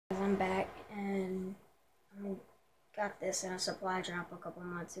got this in a supply drop a couple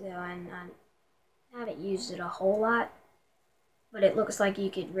months ago, and I haven't used it a whole lot, but it looks like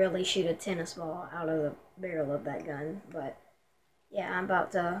you could really shoot a tennis ball out of the barrel of that gun. But yeah, I'm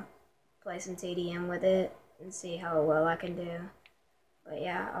about to play some TDM with it and see how well I can do. But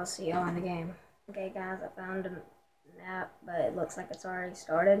yeah, I'll see y'all in the game. Okay guys, I found a map, but it looks like it's already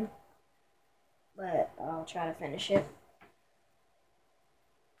started. But I'll try to finish it.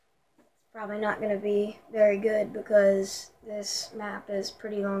 It's probably not going to be very good because this map is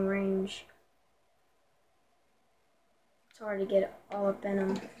pretty long range. It's hard to get all up in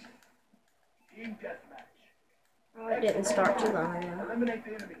them. Oh, it didn't start too long ago. Go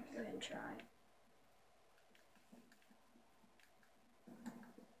ahead and try.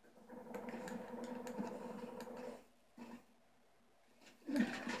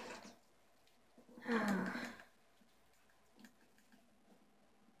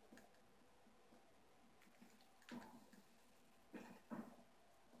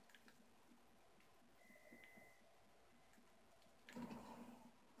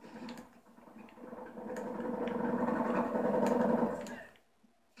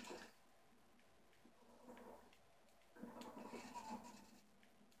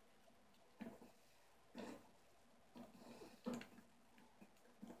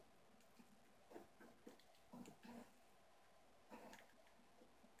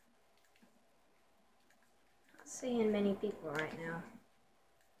 Seeing many people right now.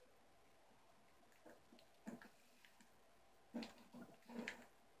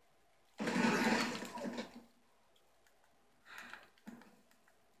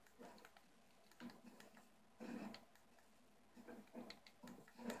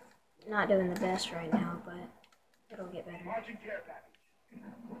 Not doing the best right now, but it'll get better.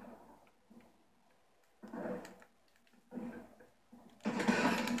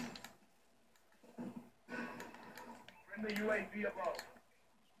 Bring the UAV above.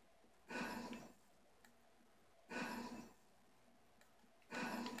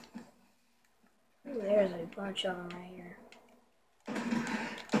 Ooh, there's a bunch of them right here.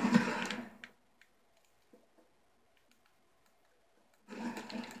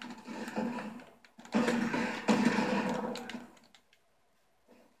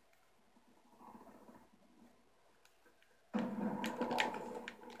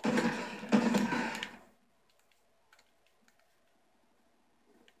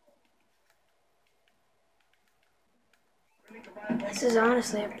 This is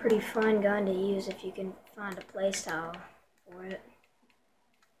honestly a pretty fun gun to use if you can find a playstyle for it.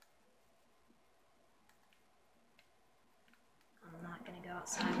 I'm not going to go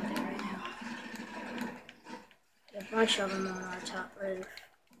outside with it right now. There's a bunch of them on our top roof.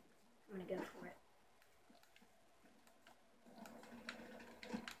 I'm going to go for it.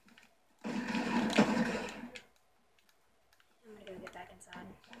 I'm going to go get back inside.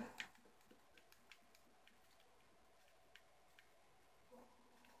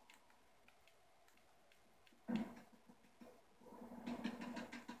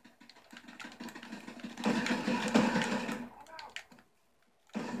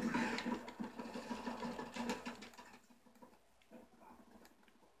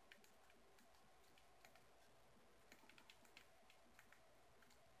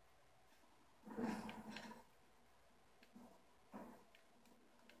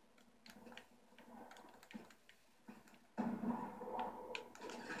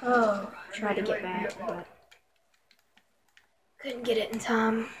 Oh, tried to get back, but couldn't get it in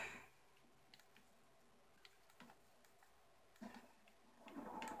time.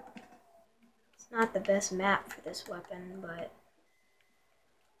 It's not the best map for this weapon, but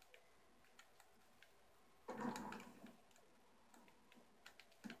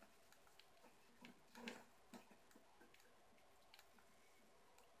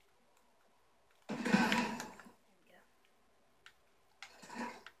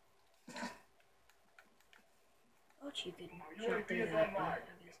you could jump through that, but I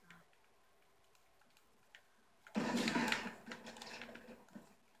guess not.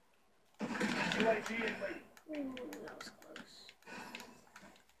 Ooh, that was close.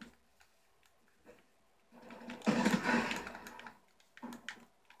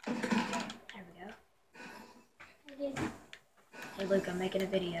 There we go. Hey Luke, I'm making a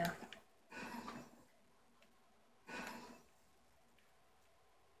video.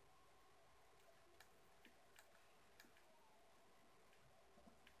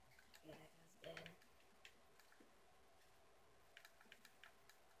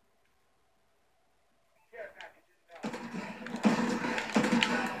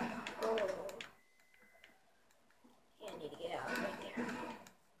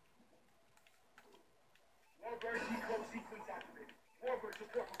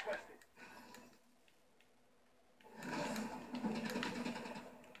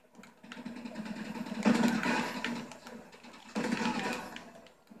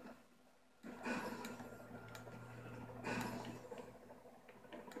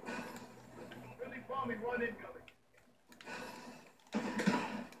 Incoming, one incoming.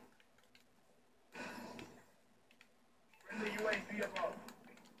 Friendly UAV above.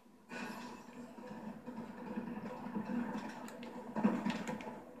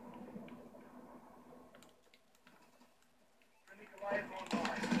 Friendly Goliath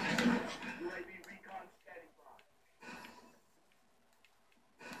online. UAV recon standing by.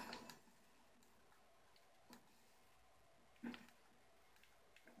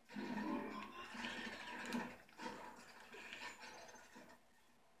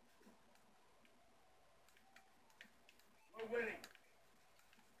 We're winning.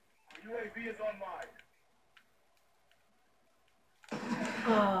 Our UAV is online.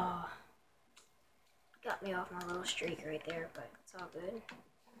 Oh, got me off my little streak right there, but it's all good.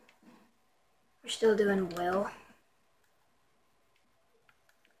 We're still doing well.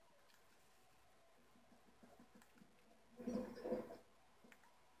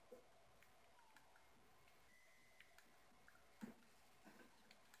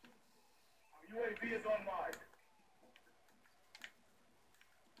 Our UAV is online.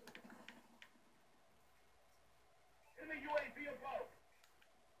 In the UAV above.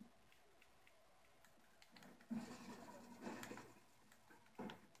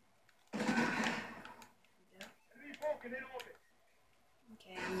 Enemy Vulcan in orbit.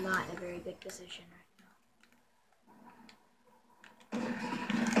 Okay, I'm not in a very good position right now.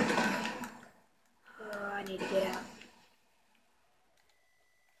 Oh, I need to get out.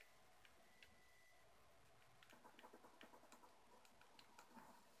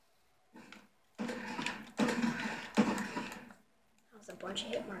 That was a bunch of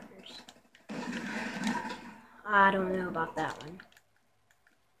hit markers. I don't know about that one.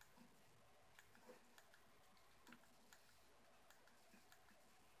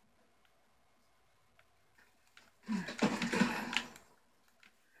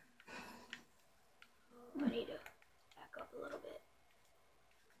 I need to back up a little bit.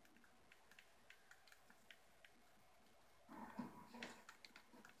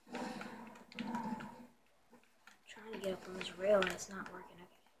 Trying to get up on this rail and it's not working. Okay,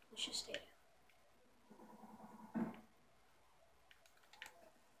 let's just stay down.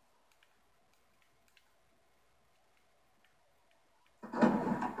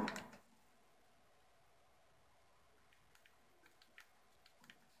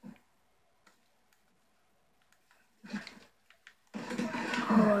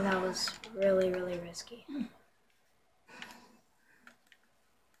 Oh, that was really, really risky.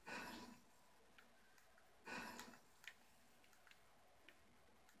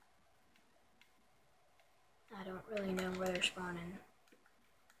 I don't really know where they're spawning.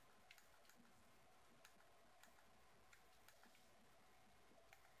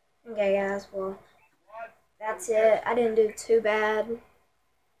 Okay, guys, well, that's it. I didn't do too bad,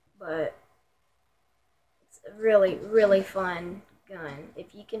 but it's a really, really fun gun.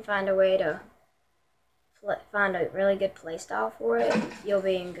 If you can find a way to find a really good playstyle for it, you'll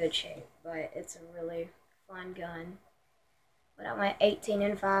be in good shape. But it's a really fun gun. But I went 18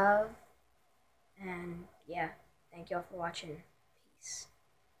 and 5, and yeah, thank y'all for watching. Peace.